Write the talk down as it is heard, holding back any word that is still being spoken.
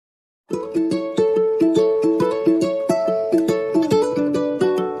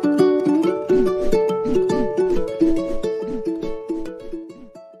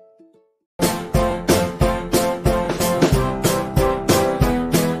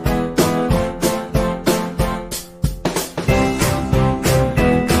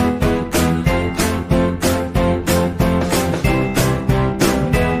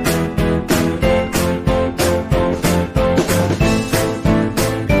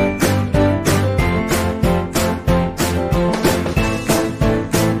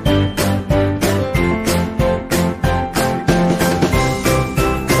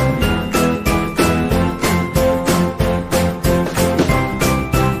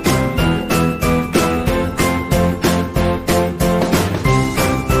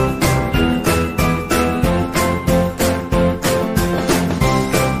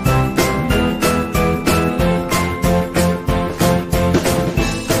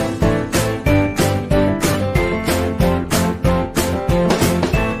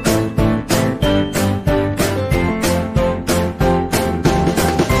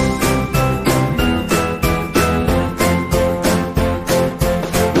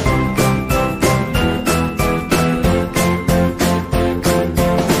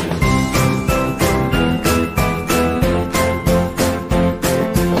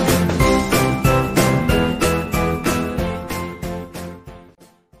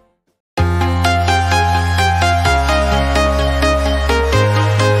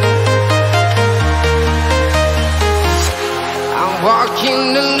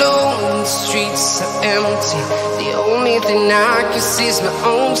Walking alone, the streets are empty. The only thing I can see is my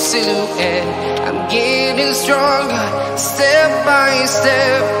own silhouette. I'm getting stronger, step by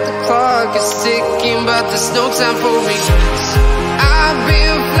step. The clock is ticking, but there's no time for regrets. I've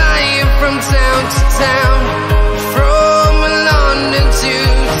been flying from town to town, from London to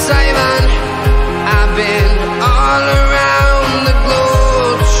Taiwan. I've been all around the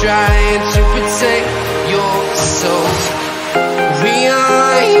globe, trying to protect your soul. We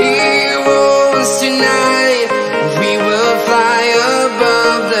are heroes tonight. We will fly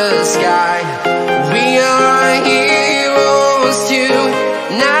above the sky. We are heroes tonight.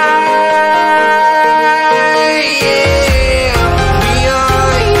 Yeah. We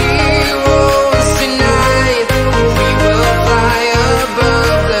are heroes tonight. We will fly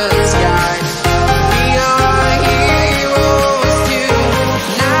above the sky. We are heroes tonight.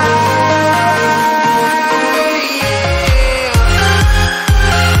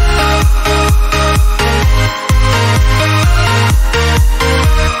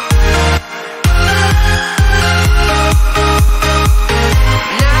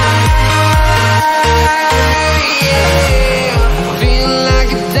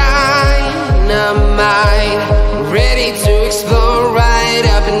 Ready to explore right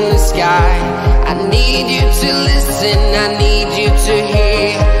up in the sky. I need you to listen, I need you to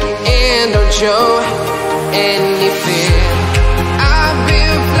hear, and don't show any fear. I've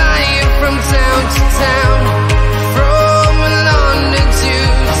been flying from town to town, from London to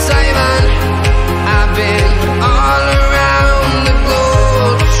Taiwan. I've been all around the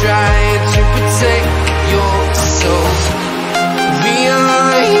globe, trying to protect your soul. We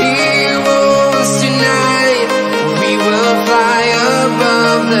are heroes tonight. We will fly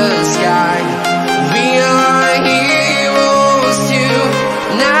above the sky. We are heroes tonight.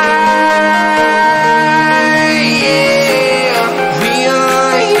 Yeah. We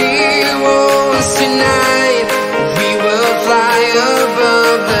are heroes tonight. We will fly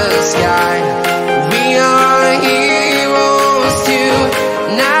above the sky. We are heroes tonight.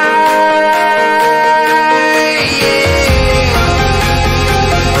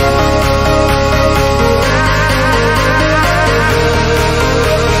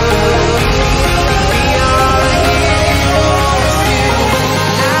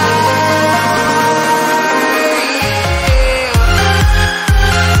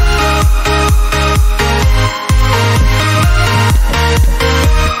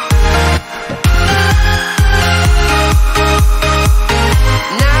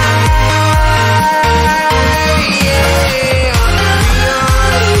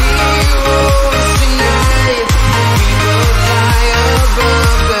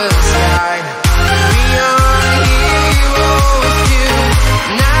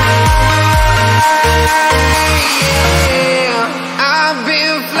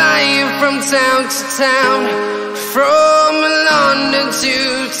 Town to town, from London to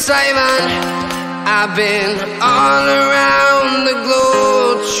Taiwan. I've been all around the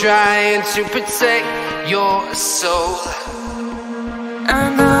globe, trying to protect your soul.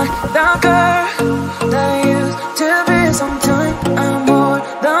 I'm not the girl that used to be sometime. I'm more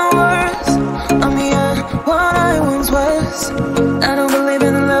than worth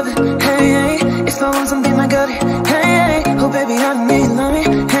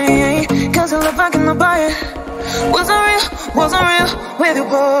with you,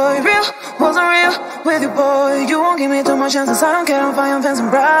 boy. Real, wasn't real with you, boy. You won't give me too much chances. I don't care, I'm fine, I'm fancy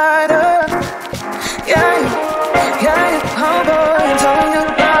brighter. Yeah, yeah, oh boy, I'm telling you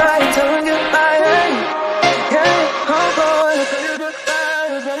goodbye, I'm telling you goodbye. Yeah, oh boy, I'm telling you goodbye,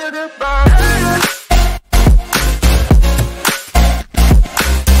 I'm telling you goodbye.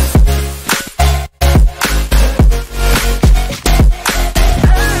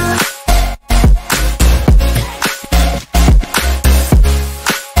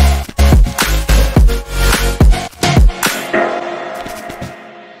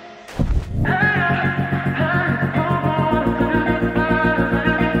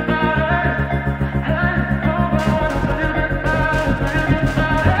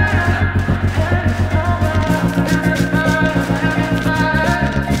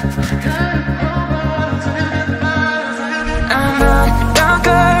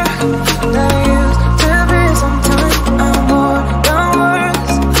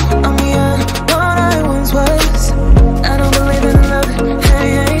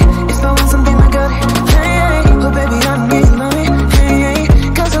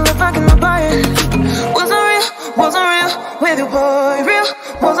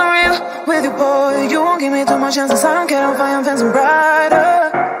 Chances, I don't care, I'm fine, I'm fancy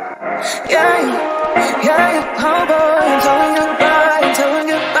brighter. Yeah, yeah, oh boy.